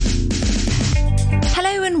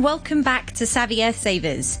and welcome back to Savvy Earth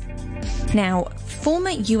Savers. Now, former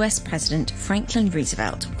US President Franklin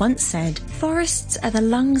Roosevelt once said, "Forests are the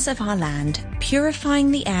lungs of our land, purifying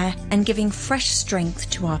the air and giving fresh strength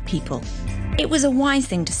to our people." It was a wise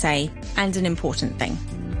thing to say and an important thing.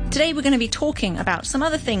 Today we're going to be talking about some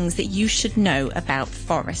other things that you should know about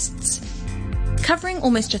forests. Covering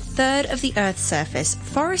almost a third of the Earth's surface,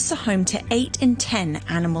 forests are home to 8 in 10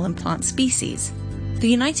 animal and plant species. The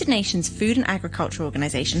United Nations Food and Agriculture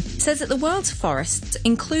Organization says that the world's forests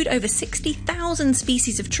include over 60,000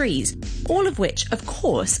 species of trees, all of which, of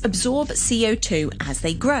course, absorb CO2 as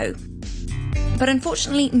they grow. But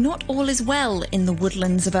unfortunately, not all is well in the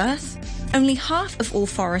woodlands of Earth. Only half of all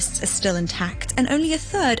forests are still intact, and only a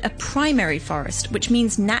third are primary forest, which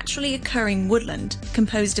means naturally occurring woodland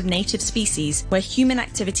composed of native species where human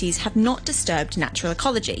activities have not disturbed natural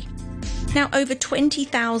ecology. Now, over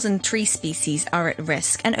 20,000 tree species are at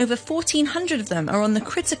risk, and over 1,400 of them are on the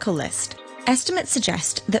critical list. Estimates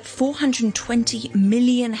suggest that 420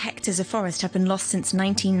 million hectares of forest have been lost since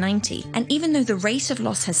 1990, and even though the rate of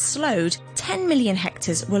loss has slowed, 10 million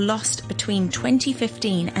hectares were lost between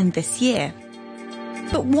 2015 and this year.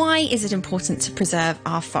 But why is it important to preserve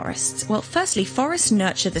our forests? Well, firstly, forests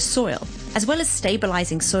nurture the soil, as well as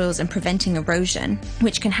stabilising soils and preventing erosion,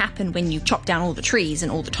 which can happen when you chop down all the trees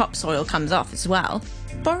and all the topsoil comes off as well.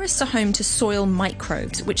 Forests are home to soil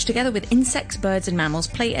microbes, which together with insects, birds and mammals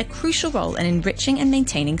play a crucial role in enriching and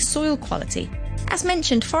maintaining soil quality. As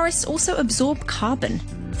mentioned, forests also absorb carbon.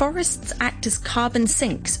 Forests act as carbon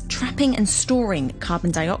sinks, trapping and storing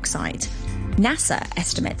carbon dioxide. NASA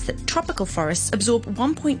estimates that tropical forests absorb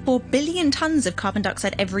 1.4 billion tonnes of carbon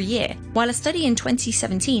dioxide every year, while a study in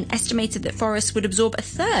 2017 estimated that forests would absorb a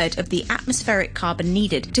third of the atmospheric carbon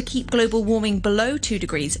needed to keep global warming below 2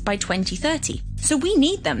 degrees by 2030. So we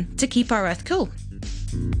need them to keep our Earth cool.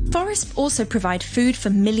 Forests also provide food for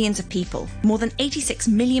millions of people. More than 86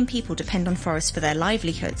 million people depend on forests for their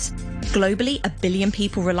livelihoods. Globally, 1 billion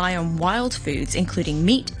people rely on wild foods, including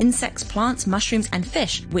meat, insects, plants, mushrooms, and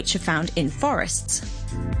fish, which are found in forests.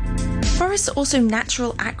 Forests are also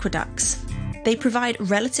natural aqueducts. They provide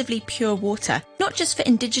relatively pure water, not just for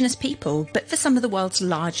indigenous people, but for some of the world's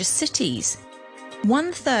largest cities.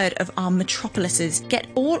 1/3 of our metropolises get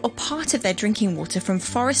all or part of their drinking water from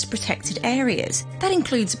forest-protected areas. That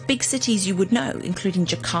includes big cities you would know, including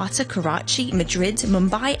Jakarta, Karachi, Madrid,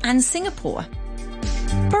 Mumbai, and Singapore.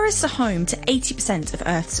 Forests are home to 80% of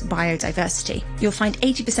Earth's biodiversity. You'll find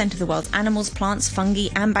 80% of the world's animals, plants, fungi,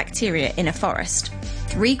 and bacteria in a forest.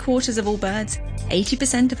 3/4 of all birds,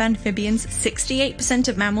 80% of amphibians, 68%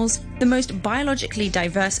 of mammals. The most biologically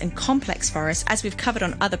diverse and complex forests, as we've covered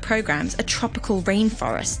on other programs, are tropical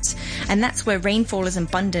rainforests, and that's where rainfall is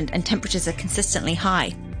abundant and temperatures are consistently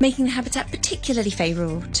high, making the habitat particularly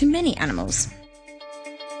favourable to many animals.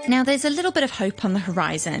 Now, there's a little bit of hope on the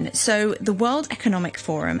horizon. So the World Economic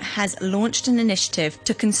Forum has launched an initiative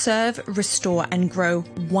to conserve, restore and grow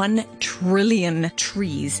 1 trillion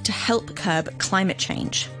trees to help curb climate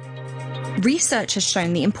change. Research has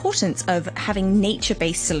shown the importance of having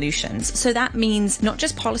nature-based solutions. So that means not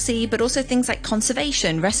just policy, but also things like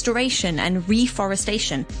conservation, restoration, and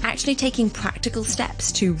reforestation, actually taking practical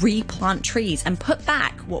steps to replant trees and put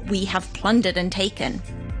back what we have plundered and taken.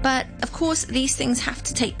 But of course, these things have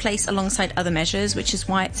to take place alongside other measures, which is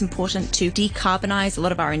why it's important to decarbonise a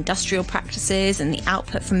lot of our industrial practices and the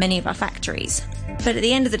output from many of our factories. But at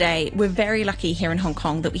the end of the day, we're very lucky here in Hong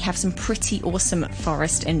Kong that we have some pretty awesome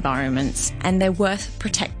forest environments, and they're worth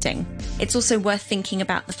protecting. It's also worth thinking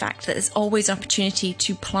about the fact that there's always opportunity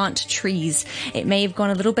to plant trees. It may have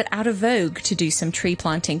gone a little bit out of vogue to do some tree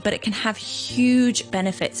planting, but it can have huge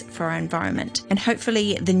benefits for our environment. And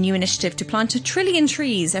hopefully the new initiative to plant 1 trillion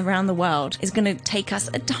trees around the world is going to take us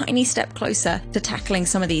a tiny step closer to tackling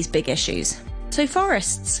some of these big issues. So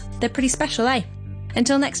forests, they're pretty special, eh?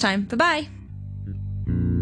 Until next time, bye-bye.